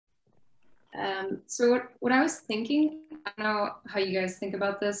So what I was thinking, I don't know how you guys think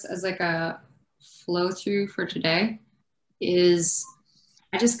about this as like a flow through for today, is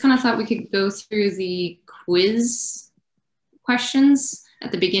I just kind of thought we could go through the quiz questions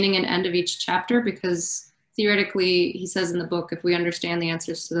at the beginning and end of each chapter, because theoretically, he says in the book, if we understand the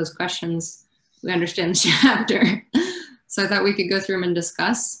answers to those questions, we understand the chapter. So I thought we could go through them and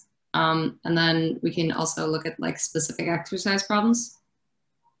discuss. And then we can also look at like specific exercise problems.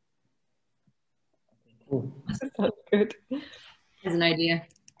 Cool. Sounds good. As an idea.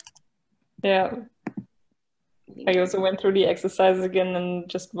 Yeah. I also went through the exercises again and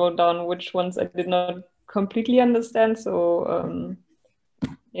just wrote down which ones I did not completely understand. So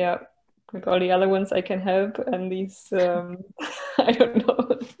yeah, with all the other ones I can help, and these I don't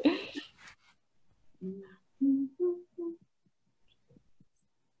know.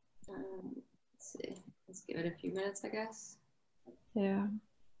 Let's see. Let's give it a few minutes, I guess. Yeah.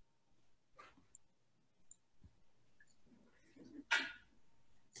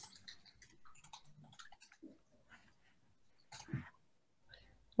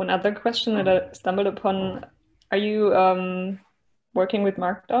 One other question that I stumbled upon, are you working with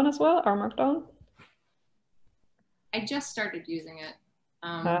Markdown as well, R Markdown? I just started using it.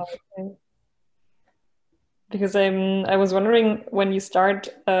 Okay. Because I was wondering, when you start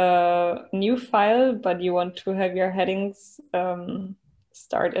a new file, but you want to have your headings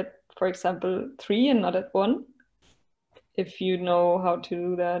start at, for example, 3 and not at 1, if you know how to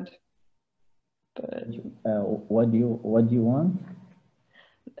do that. But What do you want?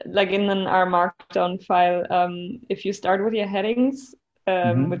 Like in an R Markdown file, if you start with your headings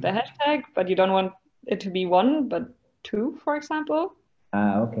with the hashtag, but you don't want it to be 1 but 2, for example.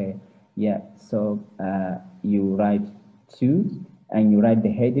 Okay, yeah. So you write 2 and you write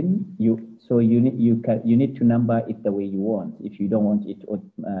the heading. You need to number it the way you want. If you don't want it,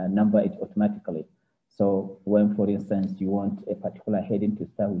 number it automatically. So when, for instance, you want a particular heading to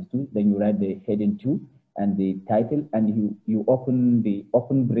start with 2, then you write the heading 2 and the title, and you open the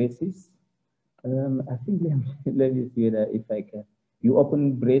open braces. I think let me see that if I can. You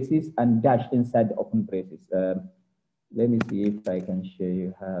open braces and dash inside the open braces. Let me see if I can show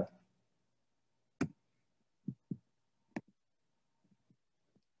you how.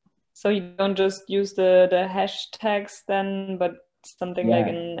 So you don't just use the hashtags then, but something like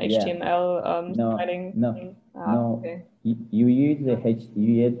an HTML styling thing? No. Okay. You use the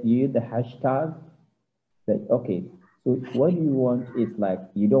hashtag. Okay. So what you want is, like,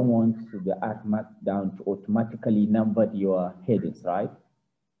 you don't want the R Markdown to automatically number your headings, right?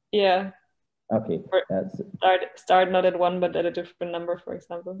 Yeah. Okay. Start not at 1 but at a different number, for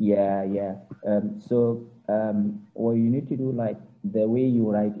example. Yeah. What you need to do, like the way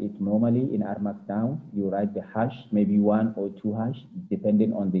you write it normally in R Markdown, you write the hash, maybe 1 or 2 hash,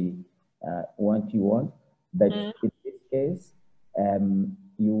 depending on the one you want. But in this case,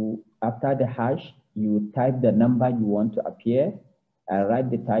 you, after the hash, you type the number you want to appear,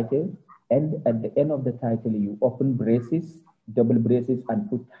 write the title, and at the end of the title, you open braces, double braces, and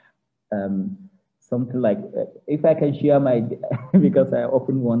put something like, if I can share my, because I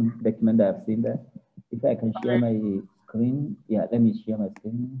opened one document that I've seen there. If I can share my screen, yeah, let me share my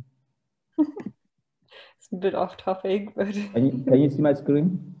screen. It's a bit off topic, but can you see my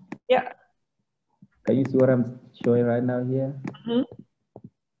screen? Yeah. Can you see what I'm showing right now here?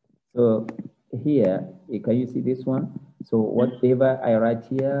 So here, can you see this one? So whatever I write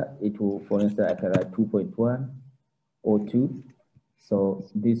here, it will, for instance, I can write 2.1 or 2. So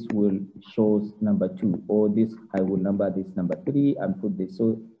this will shows number 2, or this, I will number this number 3 and put this.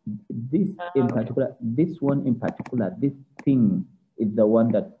 So this in particular, this one in particular, this thing is the one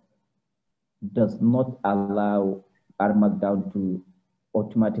that does not allow R Markdown to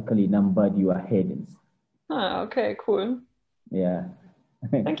automatically number your headings. Okay, cool. Yeah.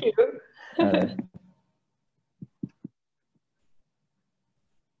 Thank you. All right.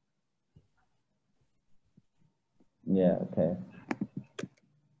 Yeah, okay.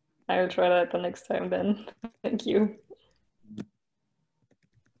 I will try that the next time then. Thank you.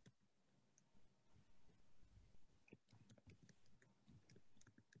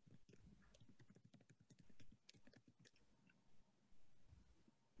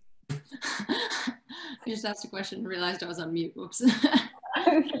 I just asked a question and realized I was on mute. Whoops.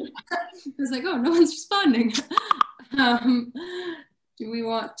 I was like, oh, no one's responding. Do we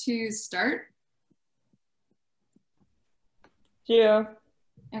want to start? Yeah.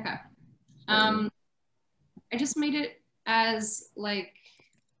 Okay. I just made it as like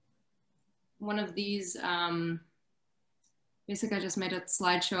one of these, basically I just made a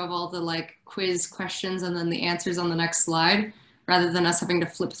slideshow of all the like quiz questions and then the answers on the next slide, rather than us having to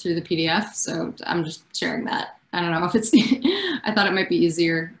flip through the PDF. So I'm just sharing that. I don't know if it's, I thought it might be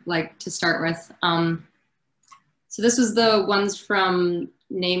easier like to start with. So this was the ones from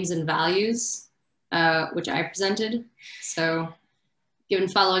names and values, which I presented. So given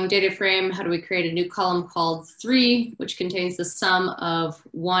following data frame, how do we create a new column called 3, which contains the sum of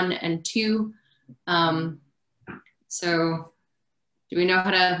 1 and 2? So do we know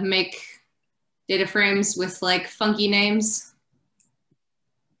how to make data frames with like funky names?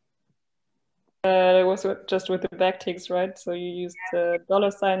 It was just with the backticks, right? So you used the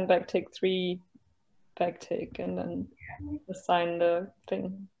 $ backtick 3 backtick and then assign the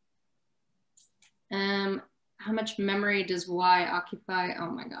thing. How much memory does Y occupy?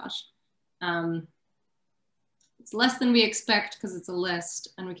 Oh my gosh. It's less than we expect because it's a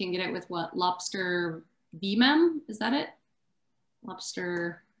list, and we can get it with what? Lobster vmem, is that it?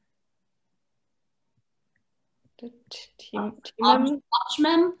 Lobster.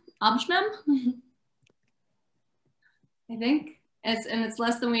 Objmem? I think. And it's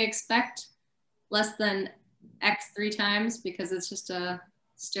less than we expect, less than X 3 times because it's just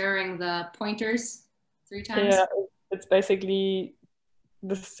stirring the pointers 3 times. Yeah, it's basically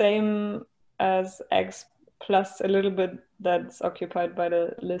the same as X plus a little bit that's occupied by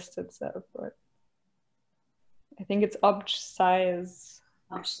the list itself, right? I think it's obj size.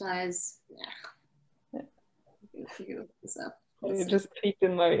 Obj size, yeah. Figure this up. It just peeked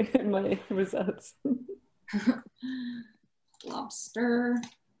in my results. Lobster.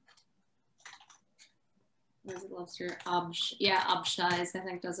 Where's the lobster? Obj, yeah, obj size, I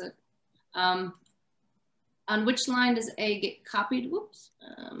think does it. On which line does A get copied? Whoops.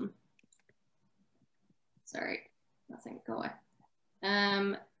 Sorry, nothing, go away.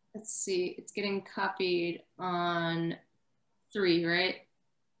 Let's see, it's getting copied on 3, right?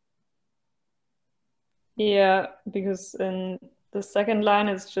 Yeah, because in the second line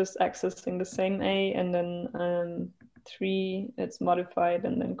it's just accessing the same A, and then 3 it's modified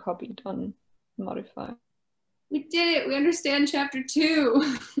and then copied on modify. We did it, we understand chapter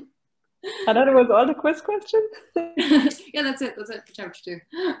 2. I thought it was all the quiz questions. Yeah, that's it for chapter 2.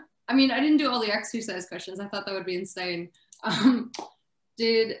 I mean, I didn't do all the exercise questions. I thought that would be insane. I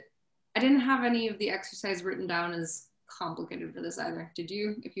didn't have any of the exercise written down as complicated for this either. Did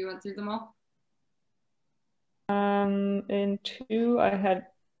you, if you went through them all? In 2, I had,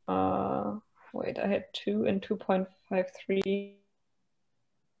 I had 2 and 2.53. 2.53.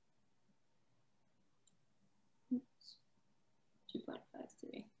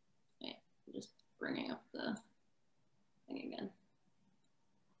 Okay, I'm just bringing up the thing again.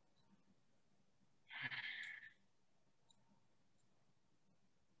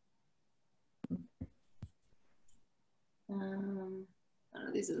 I don't know,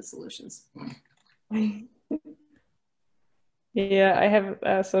 these are the solutions. Yeah, I have,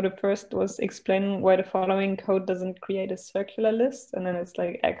 so the first was explain why the following code doesn't create a circular list, and then it's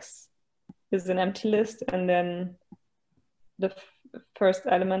like X is an empty list, and then the first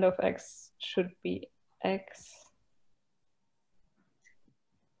element of X should be X.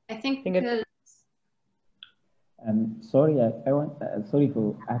 I think because... Sorry, I want, sorry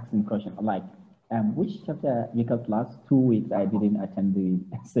for asking question. Like, which chapter, because last 2 weeks I didn't attend the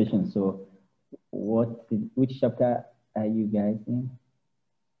session, so which chapter are you guys in?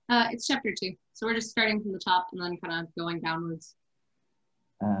 It's chapter 2. So we're just starting from the top and then kind of going downwards.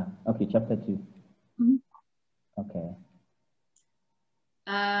 Okay, chapter 2. Mm-hmm. Okay.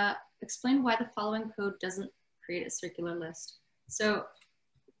 Explain why the following code doesn't create a circular list. So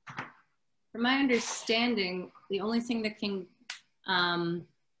from my understanding, the only thing that can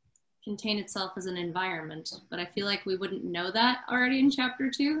contain itself is an environment, but I feel like we wouldn't know that already in chapter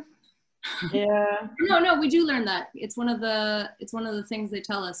 2. Yeah. No, we do learn that. It's one of the things they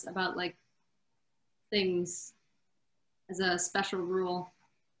tell us about, like, things as a special rule.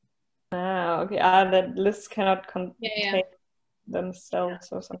 Okay. That lists cannot contain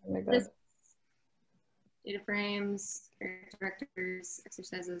themselves or something like that. Data frames, character vectors,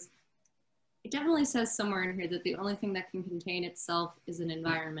 exercises. It definitely says somewhere in here that the only thing that can contain itself is an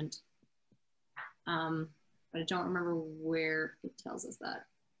environment. But I don't remember where it tells us that.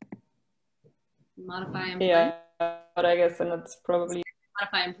 Modify in place. Yeah, but I guess then it's probably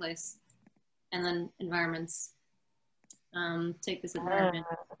modify in place, and then environments. Take this environment.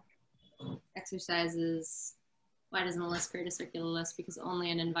 Exercises. Why doesn't a list create a circular list? Because only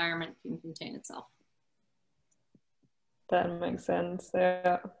an environment can contain itself. That makes sense.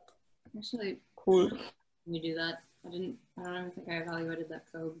 Yeah. Actually, cool. Can you do that? I don't even think I evaluated that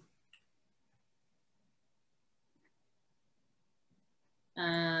code.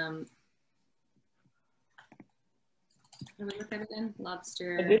 Can we look at it again?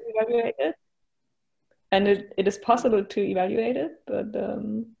 Lobster. I did evaluate it. And it is possible to evaluate it, but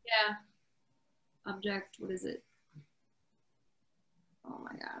yeah. Object, what is it? Oh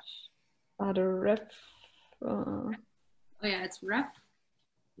my gosh. The ref. Oh yeah, it's ref.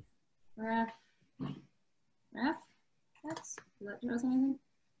 Does that show us anything?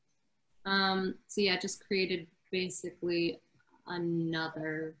 So yeah, it just created basically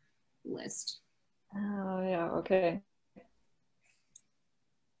another list. Oh yeah, okay.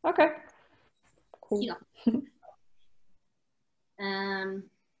 Okay. Cool. Yeah.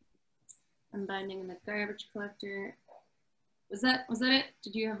 Unbinding in the garbage collector. Was that it?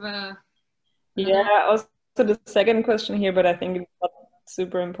 Did you have a? Yeah, also the second question here, but I think it's not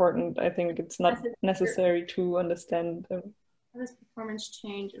super important. I think it's not necessary to understand them. How does performance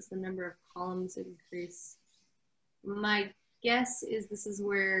change as the number of columns increase? My guess is this is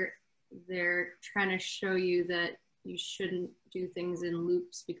where they're trying to show you that you shouldn't do things in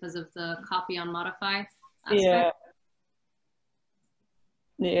loops because of the copy on modify aspect. Yeah.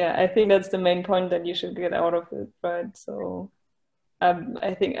 Yeah, I think that's the main point that you should get out of it, right? So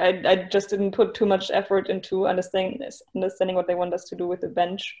I think I just didn't put too much effort into understanding what they want us to do with the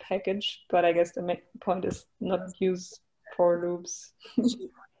bench package, but I guess the main point is not use for loops.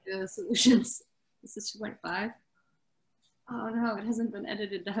 The solutions. This is 2.5. Oh no, it hasn't been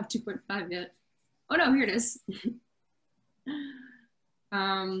edited to have 2.5 yet. Oh no, here it is.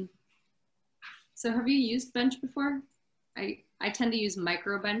 So have you used bench before? I tend to use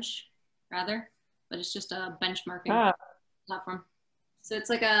microbench rather, but it's just a benchmarking platform. So it's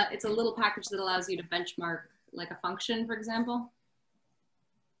like it's a little package that allows you to benchmark like a function, for example.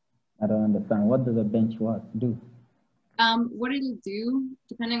 I don't understand. What does a benchmark do? What it'll do,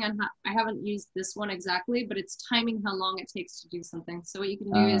 depending on how, I haven't used this one exactly, but it's timing how long it takes to do something. So what you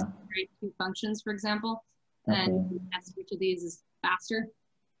can do is create 2 functions, for example, and test which of these is faster.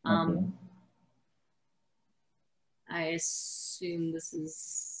 Okay. I assume this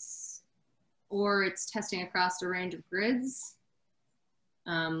is, or it's testing across a range of grids.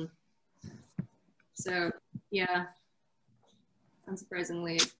 So yeah,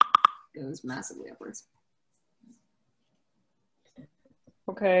 unsurprisingly, it goes massively upwards.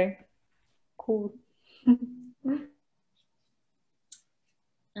 Okay, cool.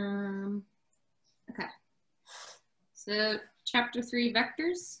 Okay, so chapter 3,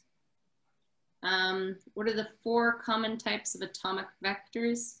 vectors. What are the 4 common types of atomic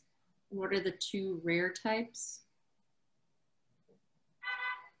vectors? What are the 2 rare types?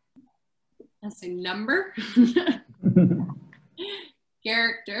 That's a number.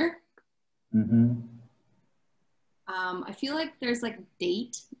 Character. I feel like there's like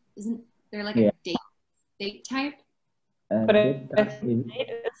date. Isn't there like a date type? But date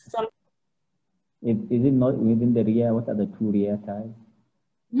is some... Is it not within the rear? What are the 2 rear types?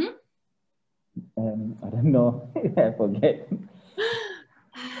 I don't know. I forget.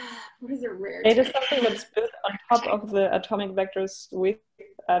 What is a rare type? Date is type? something that's built on top of the atomic vectors with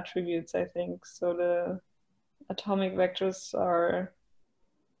attributes, I think. So the atomic vectors are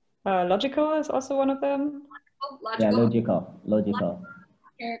logical is also one of them. Logical. Yeah, logical.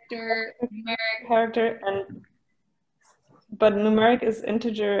 Character, numeric. Character, but numeric is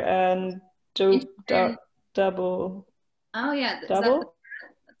integer and double. Oh yeah, double.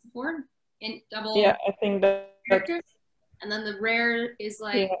 That's the 4. Double. Yeah, I think that's. And then the rare is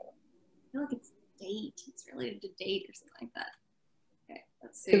like, I feel like it's date. It's related to date or something like that. Okay,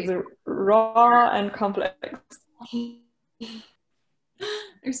 let's see. It's raw and complex.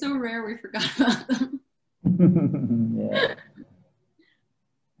 They're so rare we forgot about them. Yeah.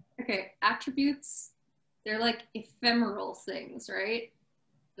 Okay, attributes, they're like ephemeral things, right?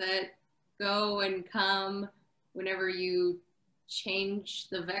 That go and come whenever you change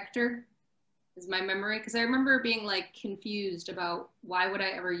the vector, is my memory. Because I remember being like confused about why would I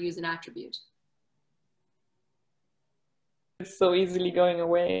ever use an attribute? It's so easily going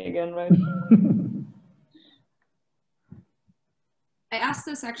away again, right? I asked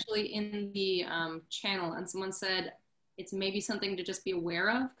this actually in the channel, and someone said it's maybe something to just be aware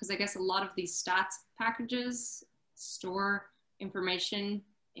of, because I guess a lot of these stats packages store information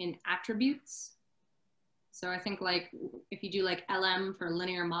in attributes. So I think like if you do like LM for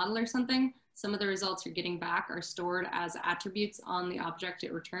linear model or something, some of the results you're getting back are stored as attributes on the object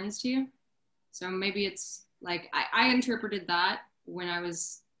it returns to you. So maybe it's like, I interpreted that when I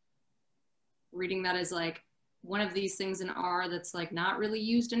was reading that as like one of these things in R that's like not really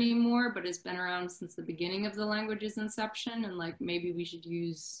used anymore, but has been around since the beginning of the language's inception. And like, maybe we should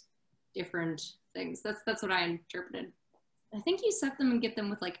use different things. That's what I interpreted. I think you set them and get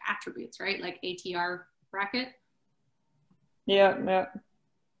them with like attributes, right? Like ATR bracket. Yeah, I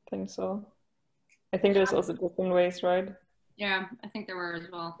think so. I think there's also different ways, right? Yeah, I think there were as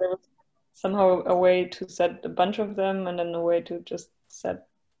well. There was somehow a way to set a bunch of them and then a way to just set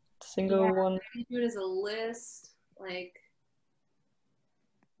single one. You do it as a list, like,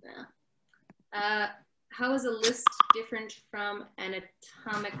 yeah. How is a list different from an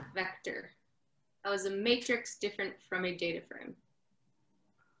atomic vector? How is a matrix different from a data frame?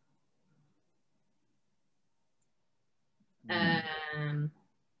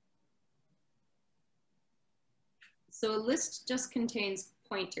 So a list just contains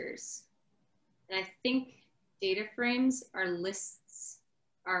pointers. And I think data frames are lists,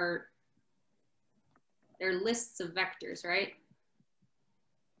 they're lists of vectors, right?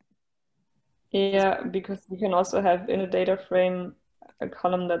 Yeah, because you can also have in a data frame a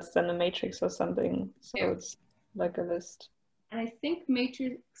column that's then a matrix or something. So yeah, it's like a list. And I think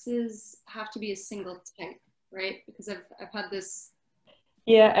matrices have to be a single type, right? Because I've had this.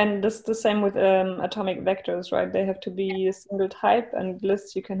 Yeah, and this the same with atomic vectors, right? They have to be a single type, and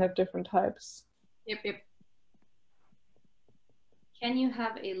lists you can have different types. Yep. Can you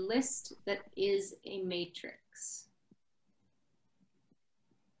have a list that is a matrix?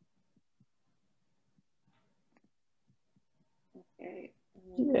 Okay.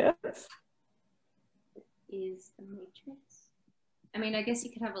 Yes. It is a matrix. I mean, I guess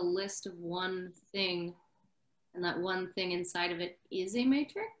you could have a list of one thing, and that one thing inside of it is a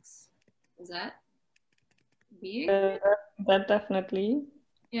matrix. Is that being? That definitely.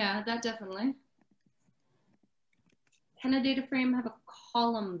 Yeah, that definitely. Can a data frame have a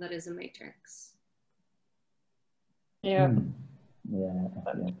column that is a matrix? Yeah. Yeah.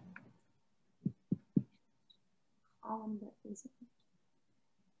 Column that is a matrix.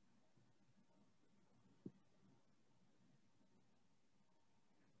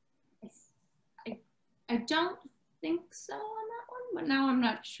 I don't think so on that one, but now I'm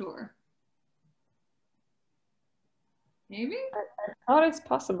not sure. Maybe? I thought it's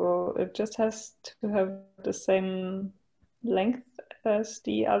possible. It just has to have the same length as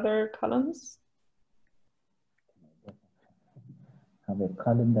the other columns. Have a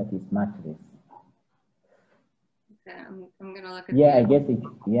column that is matrix. Okay, I'm gonna look at. Yeah, I guess it.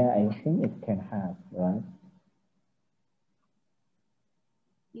 Yeah, I think it can have, right?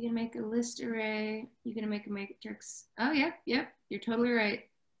 You can make a list array. You can make a matrix. Oh, yep, you're totally right.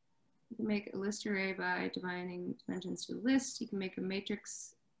 You can make a list array by dividing dimensions to a list. You can make a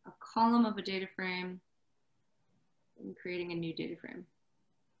matrix, a column of a data frame, and creating a new data frame.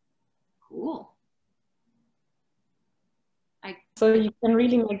 Cool. So you can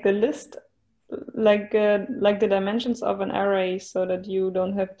really make the list like the dimensions of an array, so that you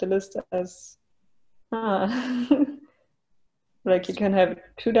don't have the list as like you can have a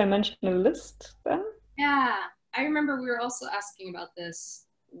two-dimensional list then? Yeah, I remember we were also asking about this,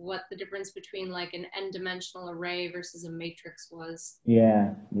 what the difference between like an n-dimensional array versus a matrix was.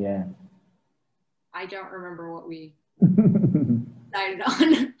 Yeah. I don't remember what we decided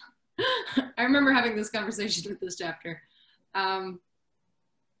on. I remember having this conversation with this chapter. Okay.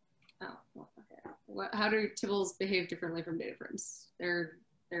 How do tibbles behave differently from data frames? They're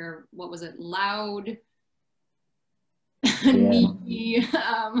what was it? Loud. Needy.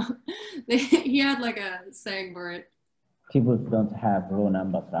 He had like a saying for it. Tibbles don't have row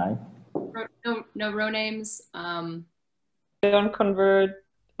numbers, right? No row names. They don't convert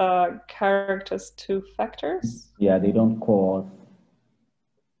characters to factors. Yeah, they don't cause.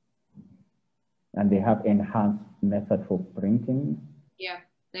 And they have enhanced method for printing. Yeah,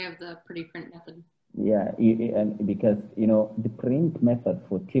 they have the pretty print method. Yeah, and because the print method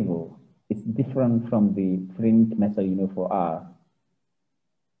for tibble is different from the print method for R.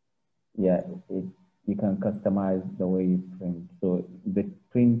 Yeah, you can customize the way you print. So the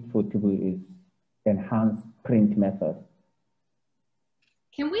print for tibble is enhanced print method.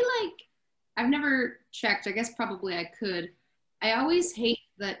 Can we I've never checked, I guess probably I could. I always hate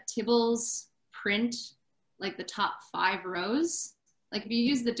that tibbles print like the top 5 rows. Like if you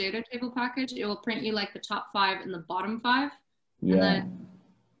use the data table package, it will print you like the top 5 and the bottom 5. Yeah. And then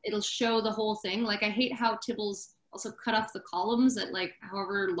it'll show the whole thing. Like I hate how tibbles also cut off the columns at like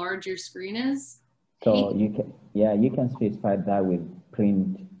however large your screen is. So you can specify that with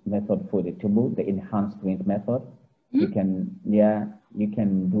print method for the tibble, the enhanced print method. Mm-hmm. You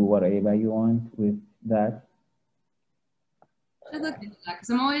can do whatever you want with that. I look into that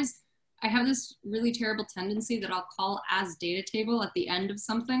because I have this really terrible tendency that I'll call as data table at the end of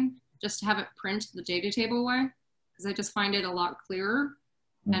something just to have it print the data table way, because I just find it a lot clearer.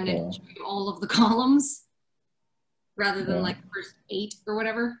 Okay. And it shows you all of the columns rather than like the first 8 or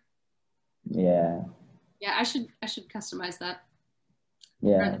whatever. Yeah. Yeah, I should customize that.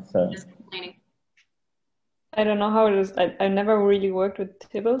 Yeah, so Just complaining. I don't know how it is. I never really worked with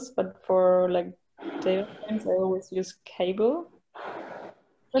tables, but for like data frames, I always use cable.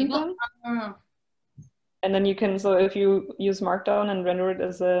 Cable? Oh. And then you can, so if you use Markdown and render it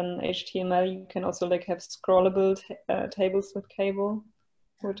as an HTML, you can also like have scrollable tables with cable,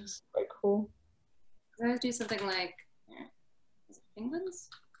 which is quite cool. I always do something like, is it penguins?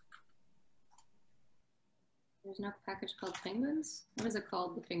 There's no package called penguins? What is it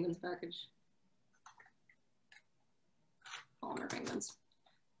called, the penguins package? Polymer penguins.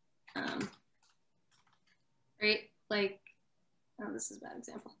 Right, like, oh, this is a bad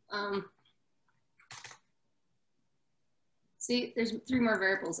example. See, there's 3 more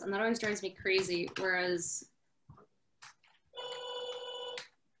variables, and that always drives me crazy, whereas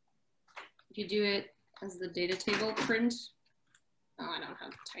if you do it as the data table print, oh, I don't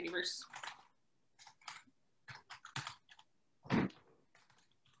have tidyverse.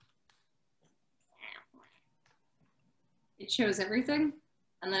 It shows everything,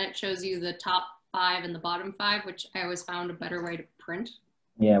 and then it shows you the top 5 and the bottom 5, which I always found a better way to print.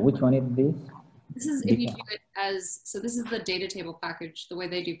 yeah, which one is this? This is if you do it as, so this is the data table package, the way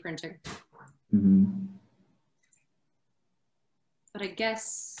they do printing. Mm-hmm. But I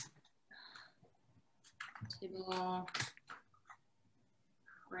guess table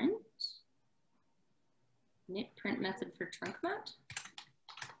print, knit print method for trunk mat.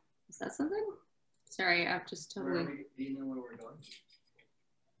 Is that something? Sorry, I've just totally. Do you know where we're going?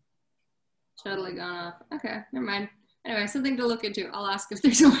 Totally gone off. Okay, never mind. Anyway, something to look into. I'll ask if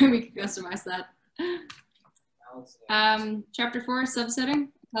there's a way we can customize that. Chapter 4, subsetting.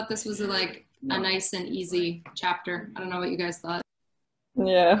 I thought this was a nice and easy chapter. I don't know what you guys thought.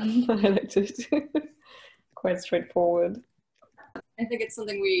 Yeah, I liked it. Quite straightforward. I think it's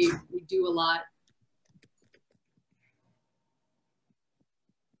something we do a lot.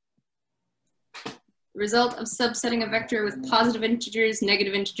 The result of subsetting a vector with positive integers,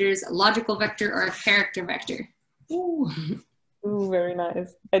 negative integers, a logical vector, or a character vector. Ooh. Ooh, very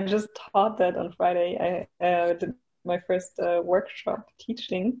nice. I just taught that on Friday. I did my first workshop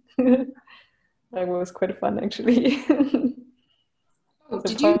teaching. That was quite fun, actually. Oh,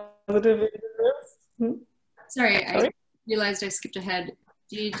 did you? Positive integers? Sorry, I realized I skipped ahead.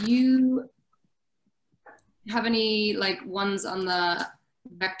 Did you have any ones on the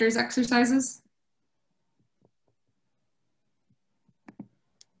vectors exercises?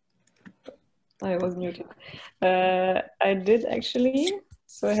 I was muted. I did actually.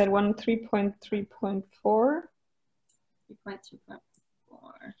 So I had one 3.3.4. 3.3.4.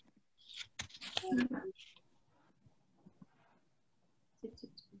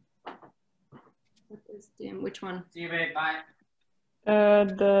 What is dim? Which one? See you, babe. Bye.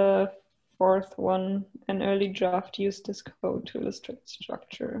 The 4th one, an early draft used this code to illustrate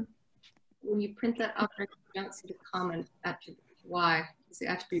structure. When you print that object, you don't see the comment attribute. Why? Is the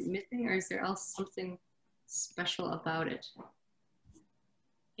attribute missing, or is there else something special about it?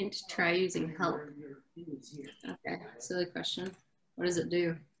 Hint, try using help. Okay, silly question. What does it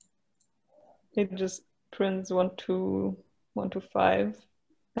do? It just prints 1 to 5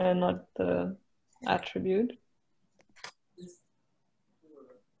 and not the attribute.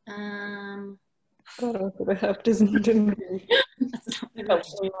 God, I could have this didn't really help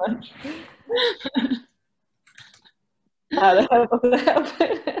me much.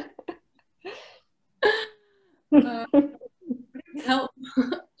 Help.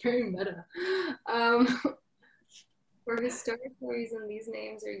 Very meta. For historical reason, these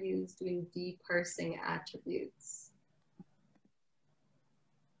names are used when deparsing attributes.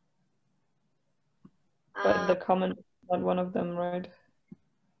 But the comment is not one of them, right?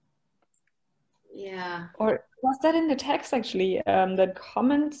 Yeah. Or was that in the text actually? That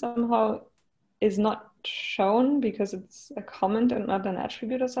comment somehow is not shown because it's a comment and not an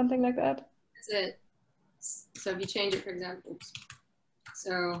attribute or something like that? Is it? So if you change it, for example,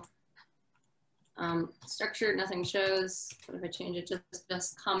 so structure, nothing shows. What if I change it to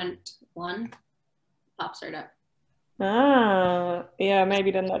just comment 1? Pops right up. Ah, yeah, maybe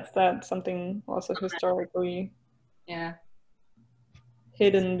then that's something also historically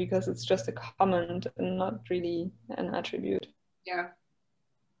hidden because it's just a comment and not really an attribute. Yeah.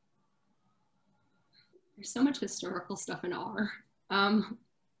 There's so much historical stuff in R. I'm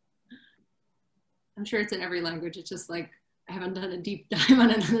sure it's in every language. It's just I haven't done a deep dive on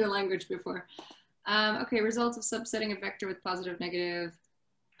another language before. Okay, results of subsetting a vector with positive, negative.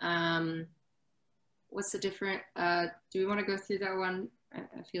 What's the different, do we want to go through that one?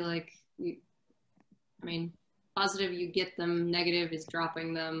 I feel like positive, you get them, negative is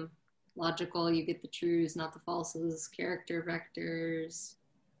dropping them. logical, you get the trues, not the falses, character vectors.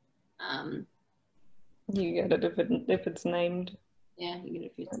 You get it if it's named. Yeah, you get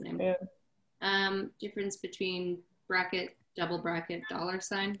it if it's named. Yeah. Difference between bracket, double bracket,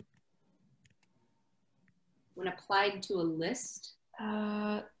 $sign. When applied to a list.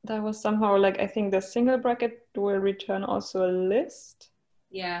 That was somehow like, I think the single bracket will return also a list.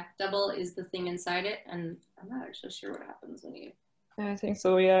 Yeah, double is the thing inside it, and I'm not actually sure what happens when you. I think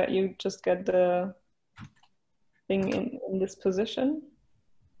so, yeah, you just get the thing in this position.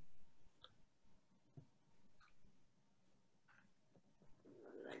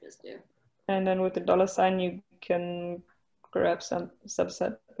 What did I just do? And then with the $sign, you can grab some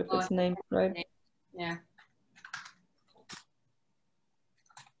subset if it's named, right? Yeah.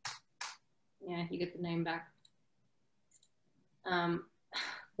 Yeah, you get the name back.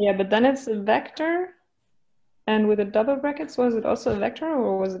 Yeah, but then it's a vector. And with the double brackets, was it also a vector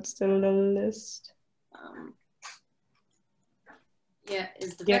or was it still a list? Yeah,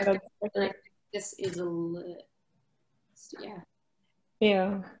 is the Yeah, vector. vector. This is a list. Yeah.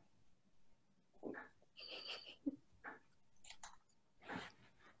 Yeah.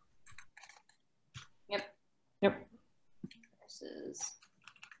 Yep. Yep. Versus.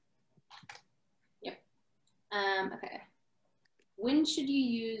 Yep. Okay. When should you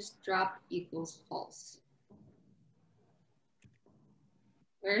use drop equals false?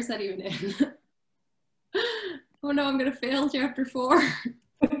 Where is that even in? Oh no, I'm gonna fail chapter 4.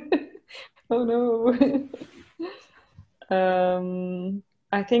 Oh no.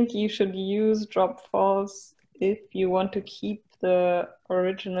 I think you should use drop false if you want to keep the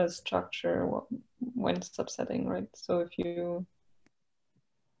original structure when subsetting, right? So if you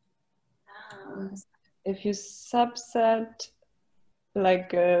subset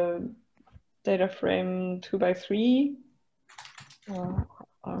like a data frame 2x3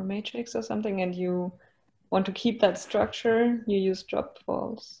 or matrix or something, and you want to keep that structure, you use drop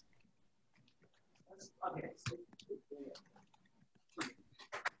false.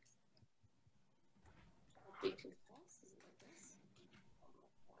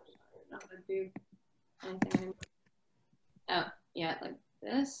 Oh, yeah, like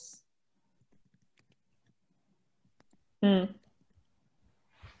this.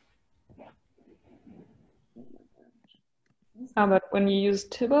 But when you use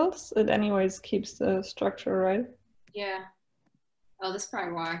tibbles, it anyways keeps the structure, right? Yeah. Oh, that's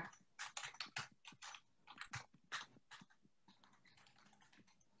probably why.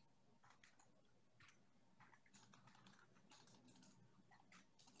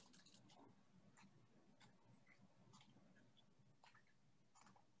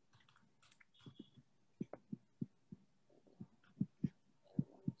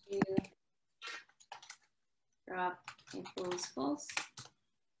 Drop equals false.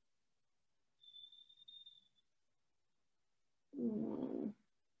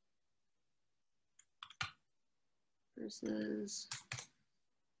 Versus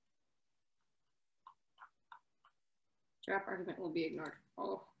drop argument will be ignored.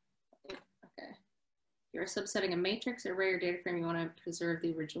 Oh, okay. You're subsetting a matrix, array, or data frame. You want to preserve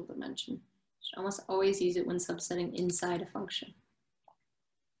the original dimension. You should almost always use it when subsetting inside a function.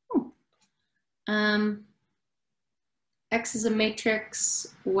 X is a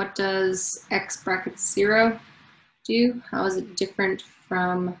matrix. What does X brackets 0 do? How is it different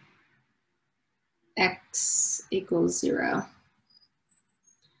from X equals 0?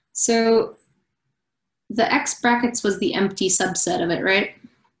 So the X brackets was the empty subset of it, right?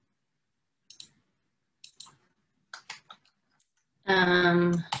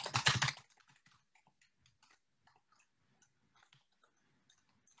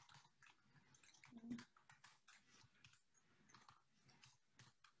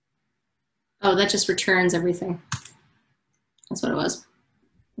 Oh, that just returns everything. That's what it was.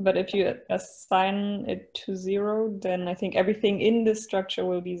 But if you assign it to 0, then I think everything in this structure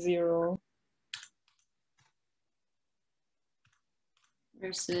will be 0.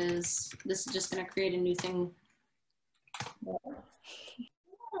 Versus, this is just going to create a new thing.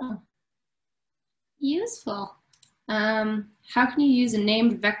 Oh, useful. How can you use a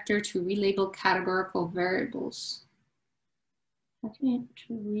named vector to relabel categorical variables? How can you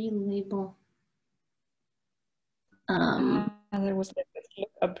relabel? There was like this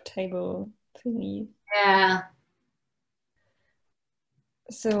lookup table thingy. Yeah.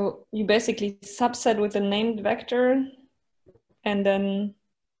 So you basically subset with a named vector, and then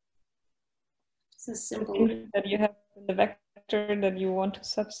It's a simple the things that you have in the vector that you want to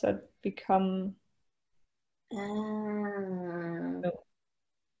subset become. You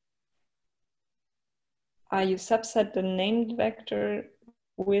subset the named vector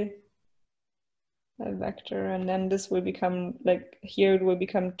with a vector, and then this will become like here it will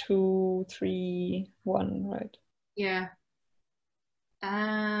become 2, 3, 1, right? Yeah.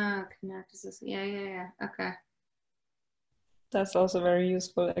 Ah, connect is this. Yeah. Okay. That's also very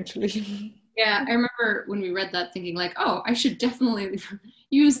useful, actually. Yeah, I remember when we read that thinking like, oh, I should definitely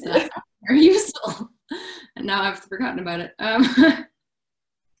use that. That's very useful. And now I've forgotten about it.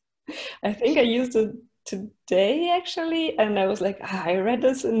 I think I used it today, actually, and I was like, I read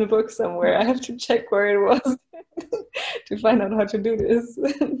this in the book somewhere. I have to check where it was to find out how to do this.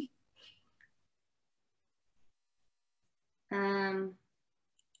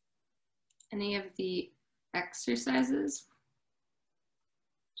 Any of the exercises?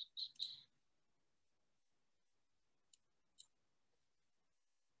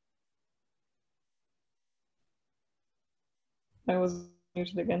 I was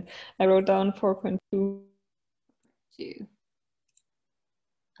muted again. I wrote down 4.2.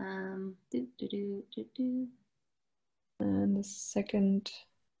 And the second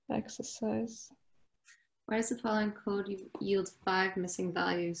exercise. Why does the following code yield 5 missing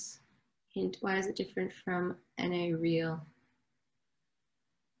values? Hint, why is it different from NA real?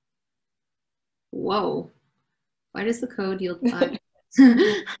 Whoa. Why does the code yield 5?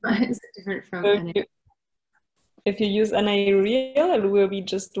 Why is it different from NA? If you use NA real, it will be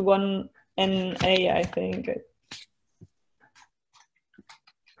just one NA, I think.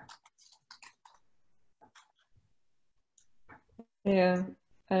 Yeah,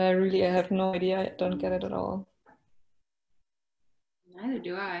 and I have no idea. I don't get it at all. Neither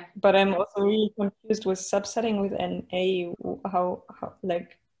do I. But I'm also really confused with subsetting with NA. How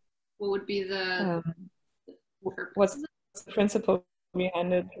like? What would be the? What's the principle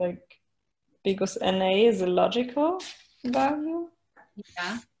behind it? Like, because NA is a logical value.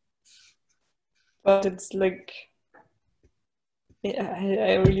 Yeah. But it's like, yeah,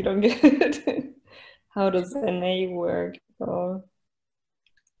 I really don't get it. How does NA work at all?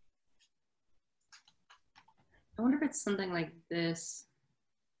 I wonder if it's something like this.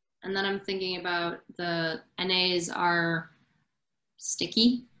 And then I'm thinking about the NAs are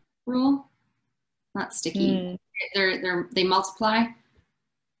sticky rule. Not sticky. They multiply.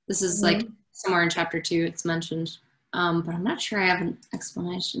 This is like somewhere in chapter 2 it's mentioned. But I'm not sure I have an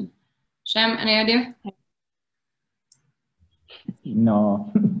explanation. Shem, any idea?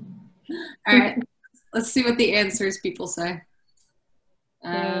 No. All right. Let's see what the answers people say.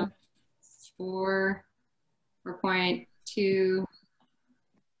 4.2.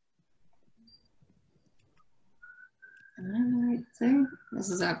 Am I on the right thing? This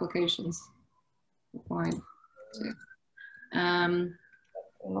is applications. 4.2.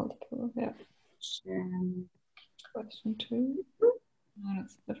 Multiple, yeah. Question 2. No,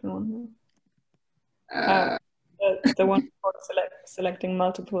 that's a different one. The one for selecting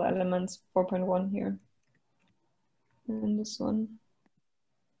multiple elements, 4.1 here. And this one.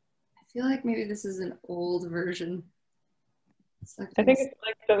 I feel like maybe this is an old version. I think it's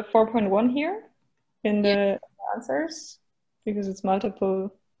like the 4.1 here in the answers because it's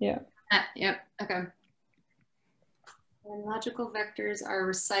multiple. Yeah. Yep. Okay. And logical vectors are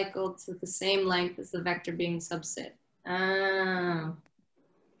recycled to the same length as the vector being subset. Oh.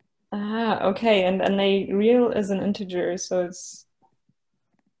 Ah, okay. And a real is an integer, so it's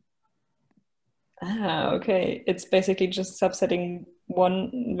okay. It's basically just subsetting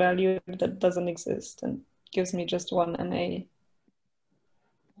one value that doesn't exist and gives me just one NA.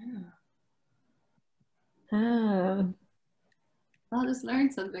 I'll just learn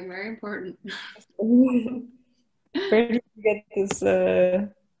something very important. Where did you get this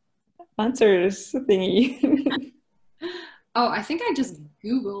answers thingy? Oh, I think I just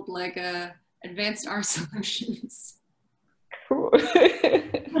Googled like advanced R solutions. Cool.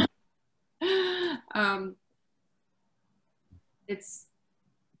 Is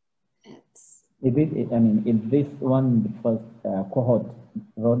this one the first cohort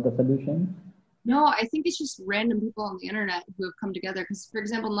wrote the solution? No, I think it's just random people on the internet who have come together. Because, for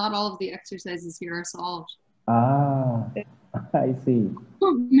example, not all of the exercises here are solved. Ah, I see.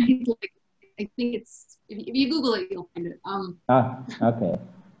 Like, I think it's if you Google it, you'll find it. Okay.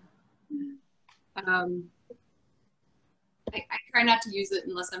 I try not to use it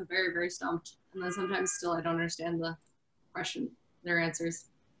unless I'm very, very stumped. And then sometimes still I don't understand the question, their answers.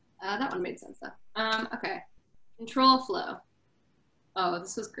 That one made sense though. Okay. Control flow. Oh,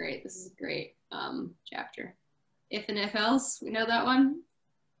 this was great. This is a great chapter. If and if else, we know that one?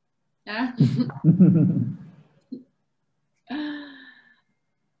 Yeah?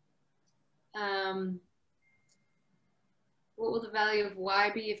 What will the value of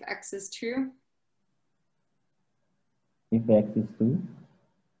y be if x is true? If x is true?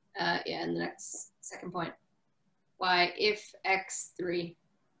 Yeah, in the next Second point. Why if x3?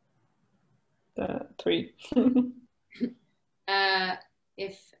 3.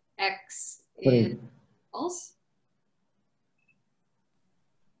 If x Three. is false?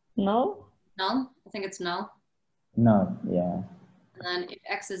 Null? Null? I think it's null. No, yeah. And then if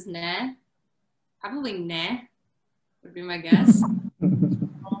x is nah, probably nah would be my guess.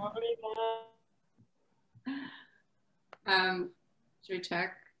 Should we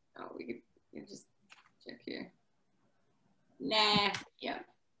check? Oh, we could just check here. Nah, yeah.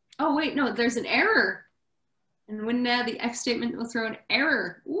 Oh wait, no, there's an error. And when the if statement will throw an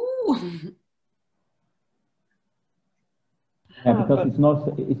error. Ooh. Yeah, because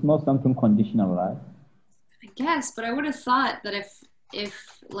it's not something conditional, right? I guess, but I would have thought that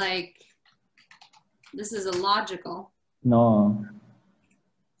if like this is illogical, No.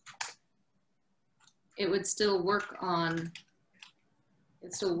 it would still work on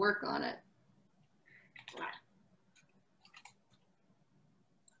it.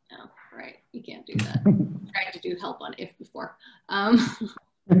 Oh, right. You can't do that. I tried to do help on if before.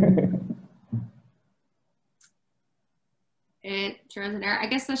 It throws an error. I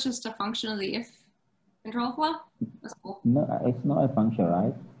guess that's just a function of the if control flow. That's cool. No, it's not a function,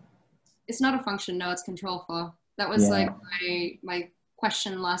 right? It's not a function. No, it's control flow. That was like my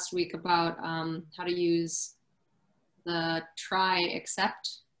question last week about how to use the try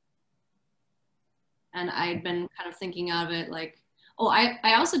except. And I'd been kind of thinking of it like, oh,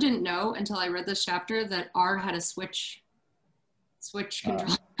 I also didn't know until I read this chapter that R had a switch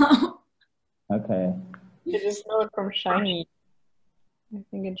control. Okay. I just know it from Shiny. I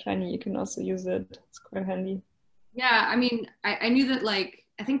think in Shiny you can also use it. It's quite handy. Yeah, I mean, I knew that like,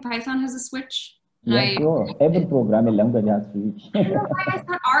 I think Python has a switch. Yeah, sure. Every programming language has switch. I don't know why I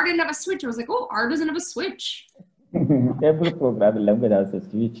thought R didn't have a switch. I was like, oh, R doesn't have a switch. Every programming language has a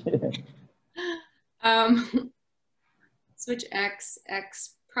switch. Switch X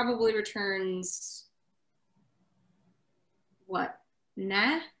probably returns what?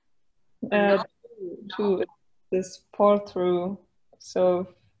 Nah? No. 2 is fall through. So if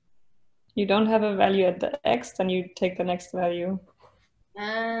you don't have a value at the X, then you take the next value.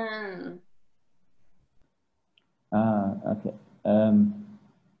 Okay.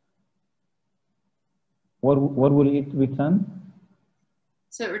 What will it return?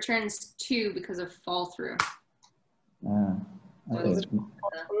 So it returns 2 because of fall through. Okay. Is it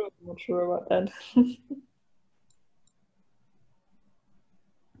fall through? I'm not sure about that.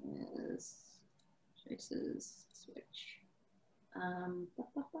 Traces switch.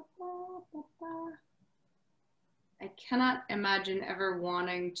 I cannot imagine ever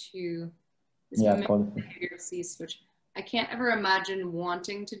wanting to. Switch. I can't ever imagine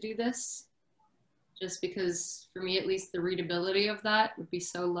wanting to do this, just because for me at least the readability of that would be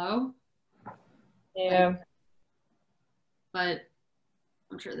so low. Yeah. But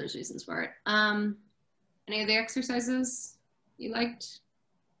I'm sure there's reasons for it. Any of the exercises you liked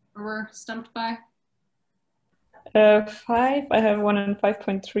or were stumped by? 5. I have one in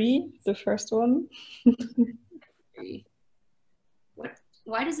 5.3, the first one.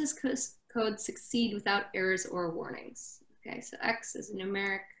 Why does this code succeed without errors or warnings? Okay, so X is a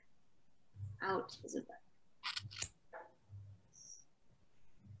numeric, out is a vector.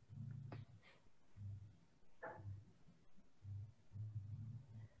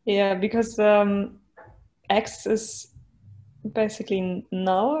 Yeah, because X is basically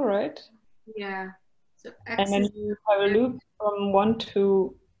null, right? Yeah. So X and then you have a loop from 1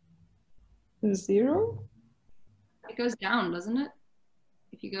 to 0. It goes down, doesn't it?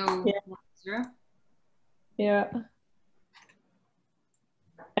 If you go 1 to 0. Yeah.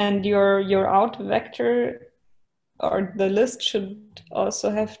 And your out vector or the list should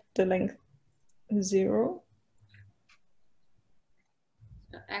also have the length 0.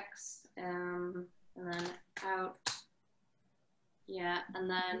 So X and then out. Yeah, and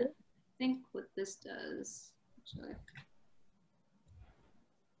then I think what this does, actually,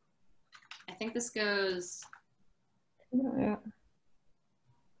 I think this goes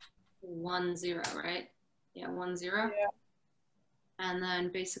 1 0, right? Yeah, 1 0. Yeah. And then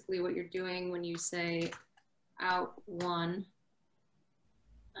basically what you're doing when you say out 1,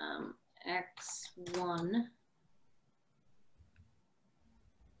 X1.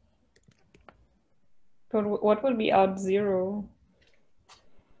 But what would be out 0?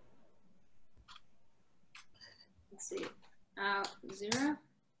 Let's see. Out 0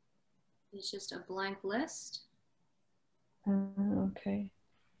 is just a blank list. Okay.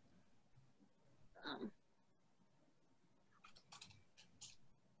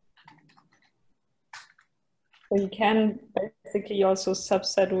 So you can basically also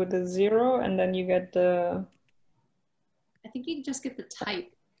subset with a 0, and then you get the... I think you just get the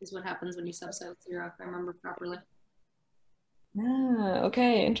type is what happens when you subset with 0, if I remember properly. Ah,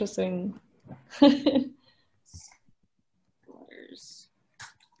 okay, interesting. Letters.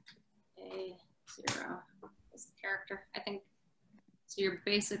 A0 is the character, I think. So you're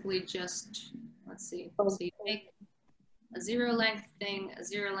basically just, let's see, so you take a 0 length thing,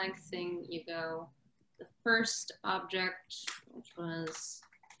 you go, the first object, which was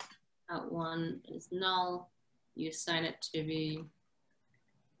out1, is null, you assign it to be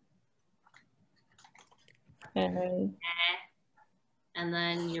and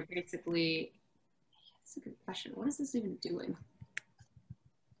then you're basically, that's a good question, what is this even doing?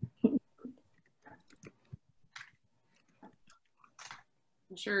 I'm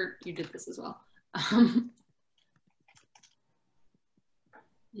sure you did this as well.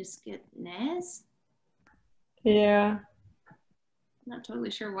 Just get NAS? Yeah. I'm not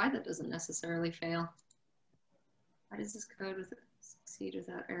totally sure why that doesn't necessarily fail. Why does this code succeed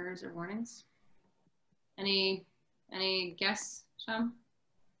without errors or warnings? Any guess, Sham?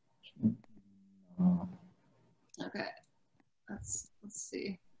 Okay, let's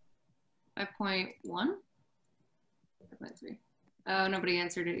see. 5.1? 5.3. Oh, nobody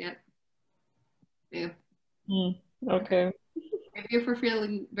answered it yet. Ew. Okay. Maybe if we're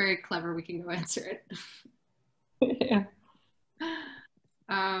feeling very clever, we can go answer it. Yeah.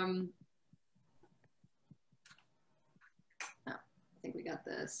 No, I think we got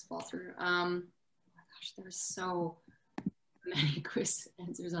this fall through. Oh my gosh, there's so many quiz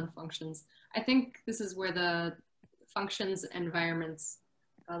answers on functions. I think this is where the functions environments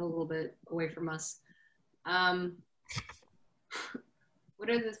got a little bit away from us. What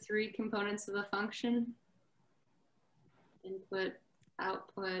are the 3 components of a function? Input,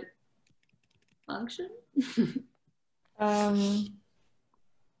 output, function? No.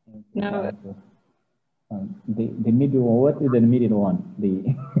 The middle one, what is the middle one?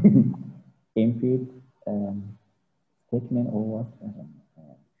 The input statement or what?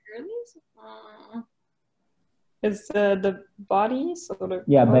 It's the body, so the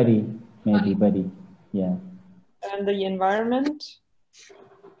yeah, body, maybe body, yeah. And the environment,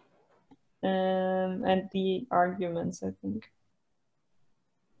 and the arguments, I think.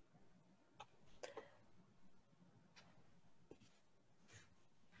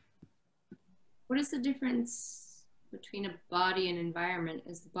 What is the difference between a body and environment?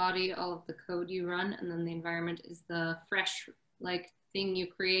 Is the body all of the code you run, and then the environment is the fresh thing you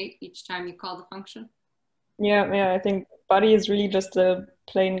create each time you call the function? Yeah, I think body is really just the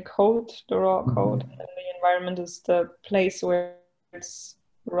plain code, the raw code, and the environment is the place where it's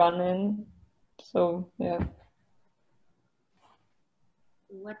running. So yeah.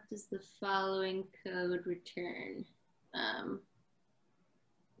 What does the following code return?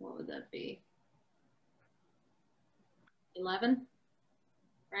 What would that be? 11,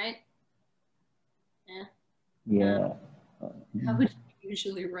 right? Yeah. Yeah. How would you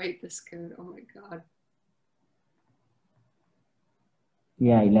usually write this code? Oh my God.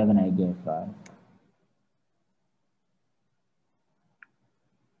 Yeah, 11, I guess, right?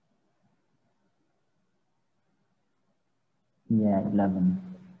 Yeah, 11.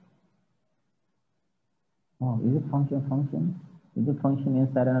 Oh, is it function? Is it function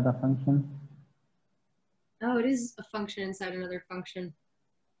inside another function? Oh, it is a function inside another function.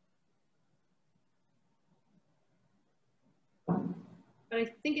 But I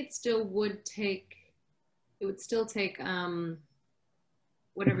think it still would take,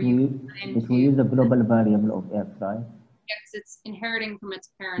 whatever you put into. It will use a global variable of x, right? Yes, it's inheriting from its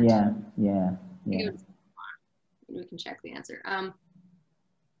parent. Yeah. We can check the answer.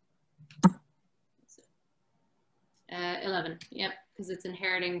 11, yep, because it's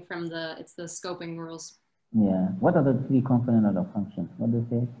inheriting from it's the scoping rules. Yeah, what are the 3 components of the function? What do you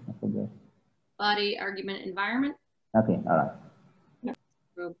say? I forget. Body, argument, environment. Okay, all right.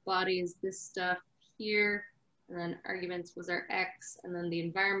 So body is this stuff here, and then arguments was our x, and then the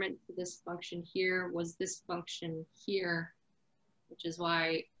environment for this function here was this function here, which is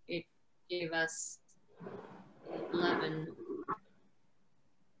why it gave us 11.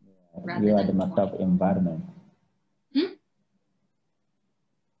 Yeah, you are the master of environment.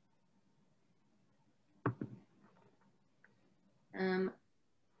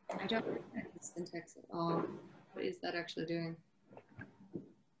 I don't recognize the syntax at all. What is that actually doing?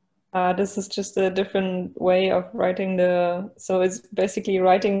 This is just a different way of writing so it's basically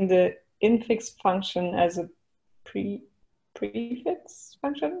writing the infix function as a prefix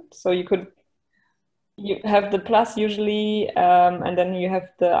function. So you could you have the plus usually, and then you have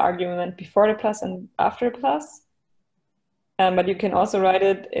the argument before the plus and after the plus. But you can also write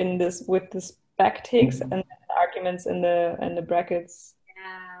it in this with this backticks and then the arguments in the brackets.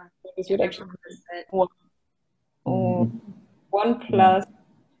 Yeah. This would actually be one plus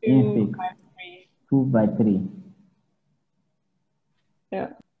 2 by 3. 2 by 3. Yeah.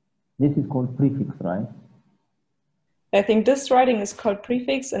 This is called prefix, right? I think this writing is called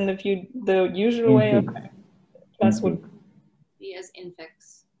prefix, and if you the usual way of plus would be as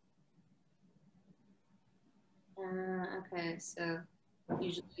infix. Okay, so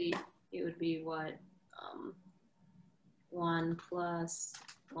usually it would be what 1 plus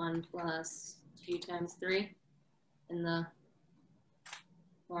 1 plus 2 times 3 in the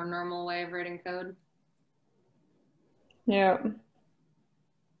more normal way of writing code. Yeah.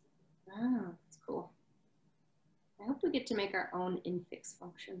 Oh, that's cool. I hope we get to make our own infix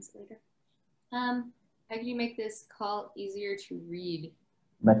functions later. How can you make this call easier to read?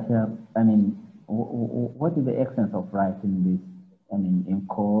 But I mean, what is the essence of writing this? I mean, in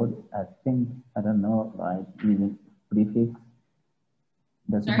code, I think, I don't know, right? Using prefix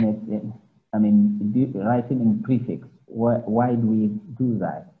doesn't make sense. I mean, writing in prefix, why do we do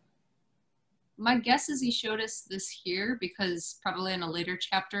that? My guess is he showed us this here because probably in a later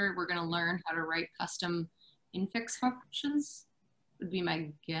chapter, we're going to learn how to write custom infix functions, would be my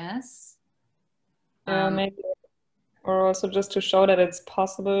guess. Maybe. Or also just to show that it's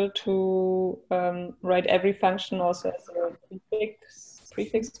possible to write every function also as a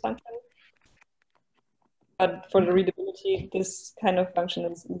prefix function. But for the readability, this kind of function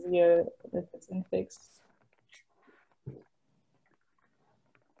is easier if it's infix.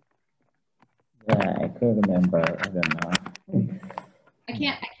 Yeah, I could remember. I don't know. I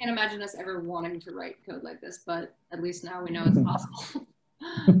can't imagine us ever wanting to write code like this, but at least now we know it's possible.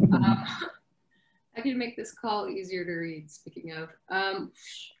 I can make this call easier to read, speaking of.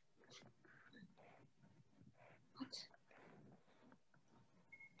 What?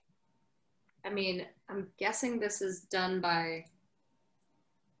 I mean, I'm guessing this is done by,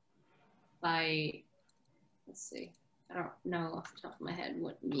 let's see. I don't know off the top of my head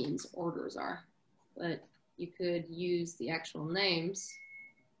what means orders are, but you could use the actual names.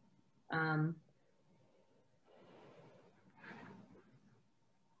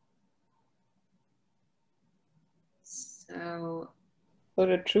 So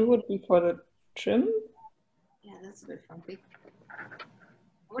the true would be for the trim? Yeah, that's a bit funky.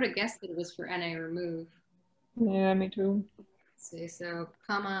 I would have guessed that it was for NA remove. Yeah, me too. Let's see, so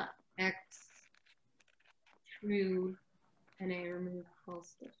comma X true NA remove call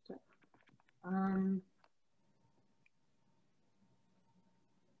stuff.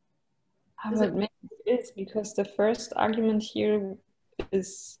 But maybe it is because the first argument here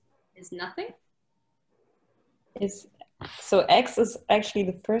is nothing. So X is actually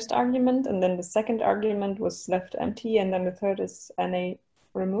the first argument, and then the second argument was left empty, and then the third is NA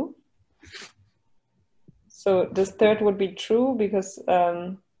remove. So this third would be true because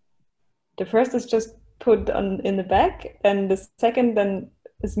the first is just put in the back, and the second then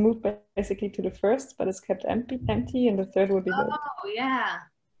is moved basically to the first, but it's kept empty, and the third would be the... Oh, yeah.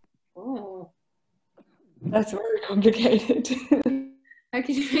 Oh. That's very complicated. How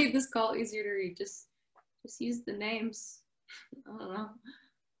can you make this call easier to read? Just use the names. I don't know.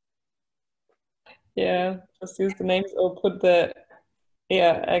 Yeah, just use the names or put the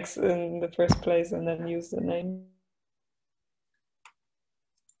X in the first place and then use the name.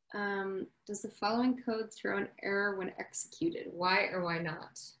 Does the following code throw an error when executed? Why or why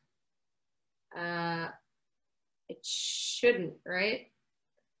not? It shouldn't, right?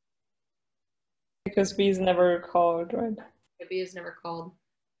 Because B is never called, right? B is never called.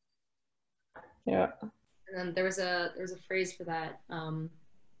 Yeah. And then there was a phrase for that.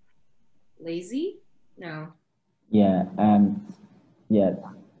 Lazy? No. Yeah, yes.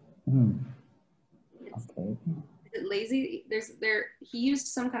 Okay. Is it lazy? He used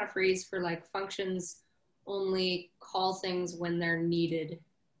some kind of phrase for like functions only call things when they're needed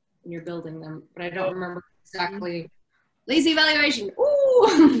when you're building them, but I don't remember exactly. Lazy evaluation.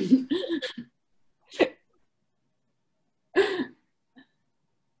 Ooh.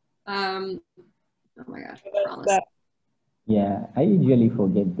 Oh my gosh, promise. Yeah, I usually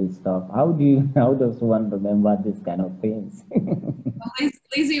forget this stuff. How does one remember this kind of things? Well,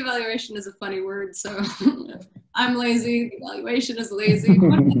 lazy evaluation is a funny word, so I'm lazy, the evaluation is lazy.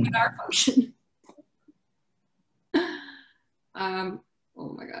 What is our function? Oh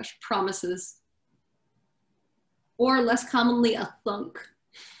my gosh, promises. Or less commonly, a thunk.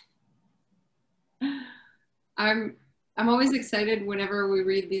 I'm I'm always excited whenever we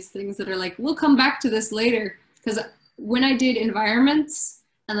read these things that are like, we'll come back to this later. Because when I did environments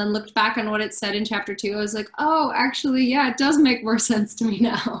and then looked back on what it said in chapter 2, I was like, oh, actually, yeah, it does make more sense to me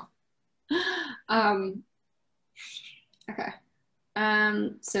now. Okay.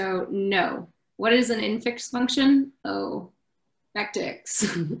 So no. What is an infix function? Oh,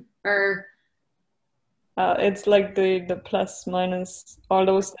 backticks. Or it's like the plus minus, all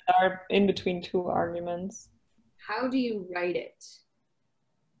those that are in between two arguments. how do you write it?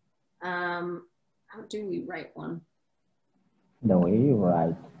 How do we write one? The way you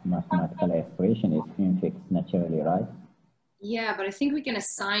write mathematical expression is infix naturally, right? Yeah, but I think we can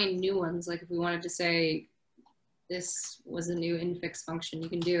assign new ones. Like if we wanted to say this was a new infix function, you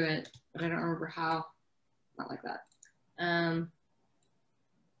can do it, but I don't remember how. Not like that.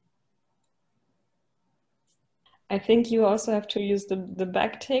 I think you also have to use the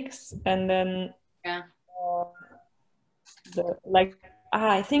backticks, and then Yeah.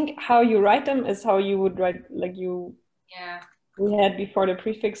 I think how you write them is how you would write, like we had before the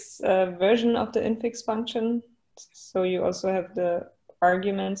prefix version of the infix function. So you also have the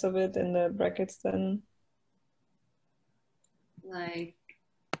arguments of it in the brackets then. Like,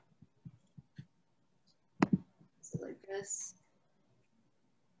 is it like this?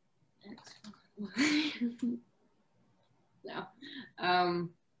 No. Oh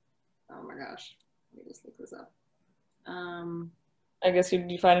my gosh. Let me just look this up. I guess you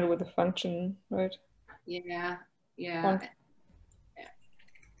define it with a function, right? Yeah. Yeah.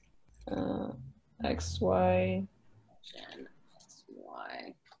 X, Y. X,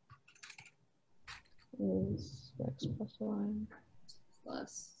 Y. Is X plus Y.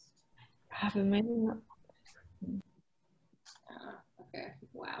 Plus. Have a minute. Okay.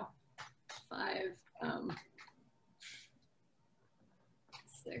 Wow. 5.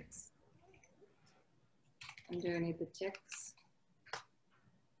 6. And do I need the ticks?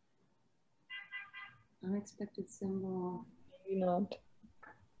 Unexpected symbol. Maybe not.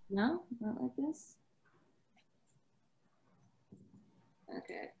 No? Not like this?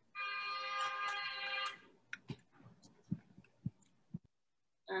 Okay.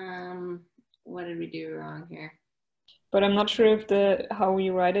 What did we do wrong here? But I'm not sure if how we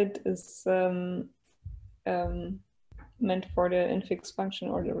write it is meant for the infix function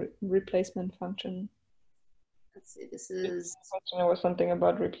or the replacement function. Let's see, this is... There was something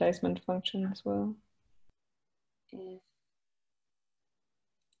about replacement function as well. If,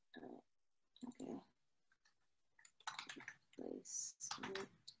 okay. Replacement.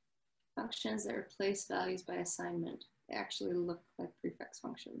 Functions that replace values by assignment. They actually look like prefix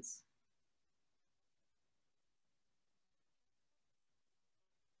functions.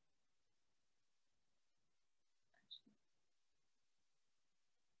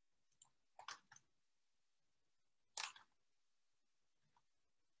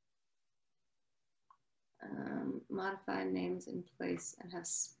 Modify names in place and have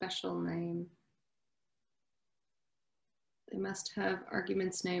special name. They must have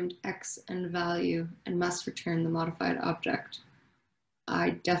arguments named X and value and must return the modified object.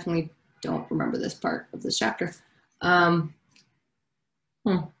 I definitely don't remember this part of this chapter. So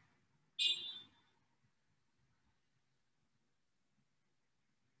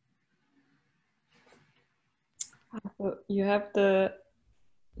you have the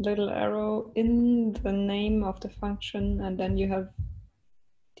little arrow in the name of the function, and then you have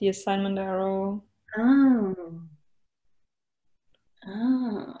the assignment arrow.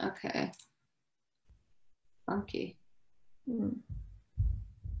 Oh, okay. Funky.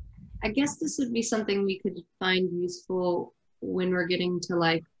 I guess this would be something we could find useful when we're getting to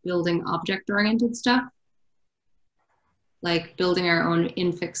like building object-oriented stuff. Like building our own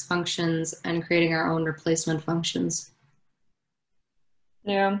infix functions and creating our own replacement functions.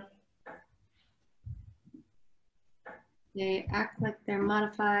 Yeah. They act like they're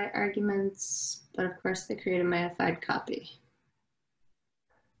modify arguments, but of course they create a modified copy.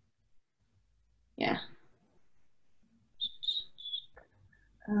 Yeah.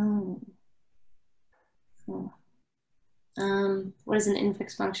 Oh. Cool. What is an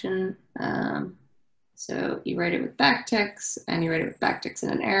infix function? So you write it with backticks and you write it with backticks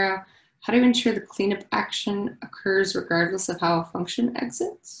and an arrow. How do you ensure the cleanup action occurs regardless of how a function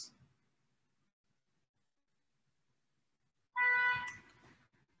exits?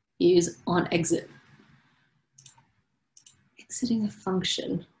 Use on exit. Exiting a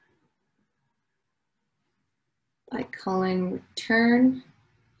function by calling return.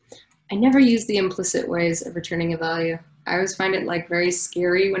 I never use the implicit ways of returning a value. I always find it like very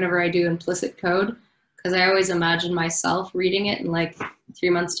scary whenever I do implicit code, because I always imagine myself reading it in like 3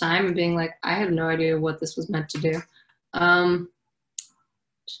 months' time and being like, I have no idea what this was meant to do.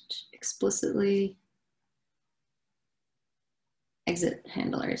 Explicitly exit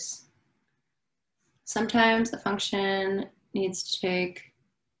handlers. Sometimes a function needs to take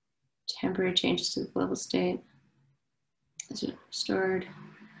temporary changes to the global state. Is it stored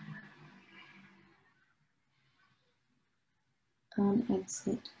on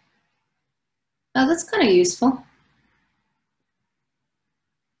exit? Oh, that's kind of useful.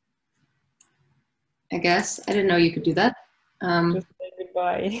 I guess. I didn't know you could do that. Just say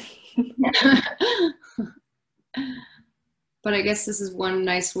goodbye. But I guess this is one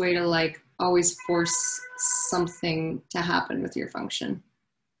nice way to like always force something to happen with your function.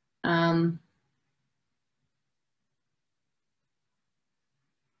 I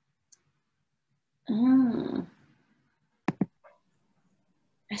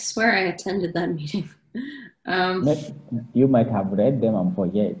swear I attended that meeting. You might have read them and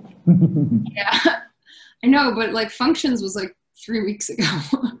forget. Yeah, I know, but like functions was like 3 weeks ago.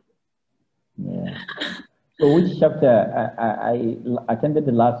 Yeah. So which chapter? I attended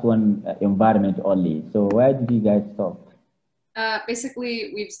the last one, environment only. So where did you guys stop?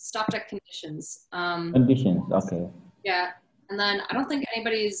 Basically, we've stopped at conditions. Conditions, okay. Yeah, and then I don't think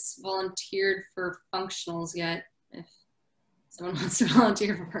anybody's volunteered for functionals yet. If someone wants to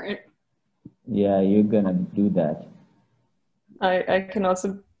volunteer for it. Yeah, you're gonna do that. I can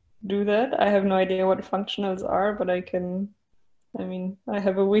also do that. I have no idea what functionals are, but I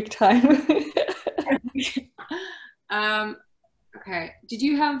have a week time. Okay. Did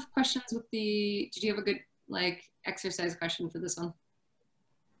you have questions with did you have a good like exercise question for this one?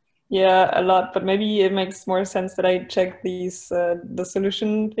 Yeah, a lot, but maybe it makes more sense that I check these the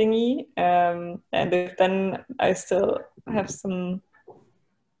solution thingy, and if then I still have something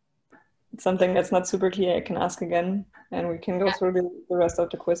that's not super clear, I can ask again, and we can go through the rest of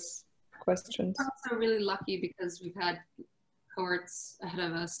the quiz questions. We're also really lucky because we've had cohorts ahead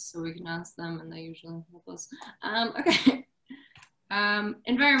of us, so we can ask them, and they usually help us. Okay.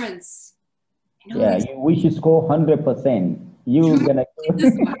 Environments. Yeah, we should score 100%. You're gonna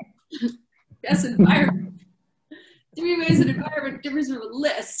this one. Yes, environment. 3 ways an environment differs from a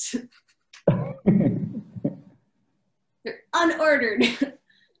list. They're unordered.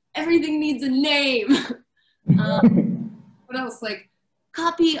 Everything needs a name. What else? Like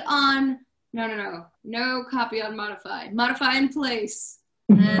copy on, no copy on modify. Modify in place.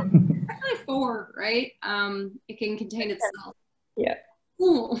 And actually 4, right? It can contain itself. Yeah.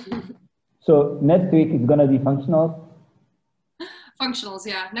 Cool. So next week is gonna be functional? Functionals,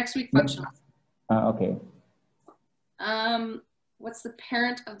 yeah. Next week, functionals. Okay. What's the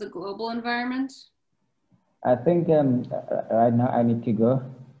parent of the global environment? I think right now I need to go.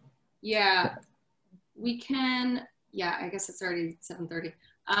 Yeah, we can. Yeah, I guess it's already 7:30.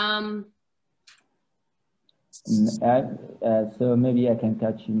 So maybe I can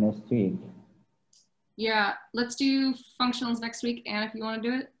catch you next week. Yeah, let's do functionals next week, Anna, if you want to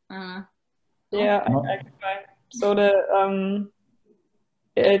do it. Yeah, I can try. So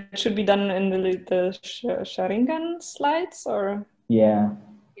it should be done in the Sharingan slides, or? Yeah.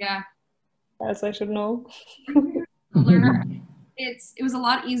 Yeah. As I should know. Learner. It was a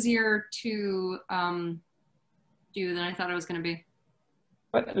lot easier to do than I thought it was going to be.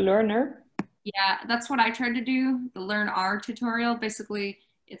 What, learner? Yeah, that's what I tried to do. The Learn R tutorial. Basically,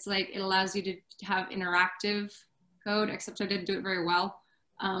 it's like it allows you to have interactive code, except I didn't do it very well.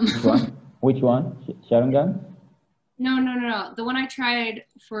 Which one? Sharingan? No. The one I tried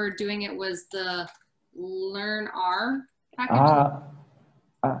for doing it was the Learn R package.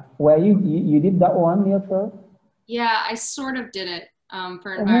 Well, you did that one yourself? Yeah, I sort of did it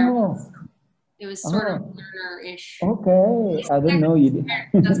for environments. Oh. It was sort of learner-ish. Okay, I didn't know you did.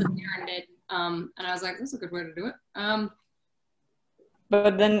 That's what Aaron did. And I was like, this is a good way to do it.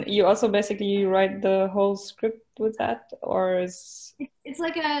 But then you also basically write the whole script with that, or is it's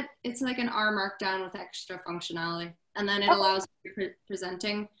like an R markdown with extra functionality, and then it allows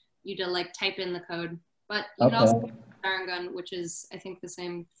presenting you to like type in the code. But you can also use Sharingan, which is I think the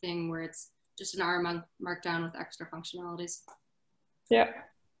same thing, where it's just an R markdown with extra functionalities. Yeah,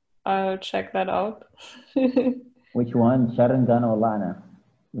 I'll check that out. Which one, Sharingan or Lana?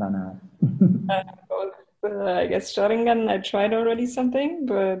 Both. I guess Sharingan I tried already something,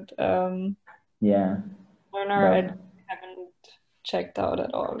 but yeah, Learner I haven't checked out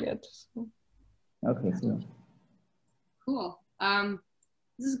at all yet. So. Okay, cool. Cool.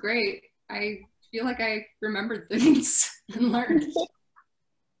 This is great. I feel like I remembered things and learned.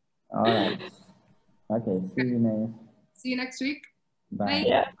 All right. Okay. See you next week. Bye.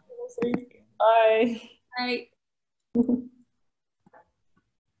 Yeah. Bye. Bye.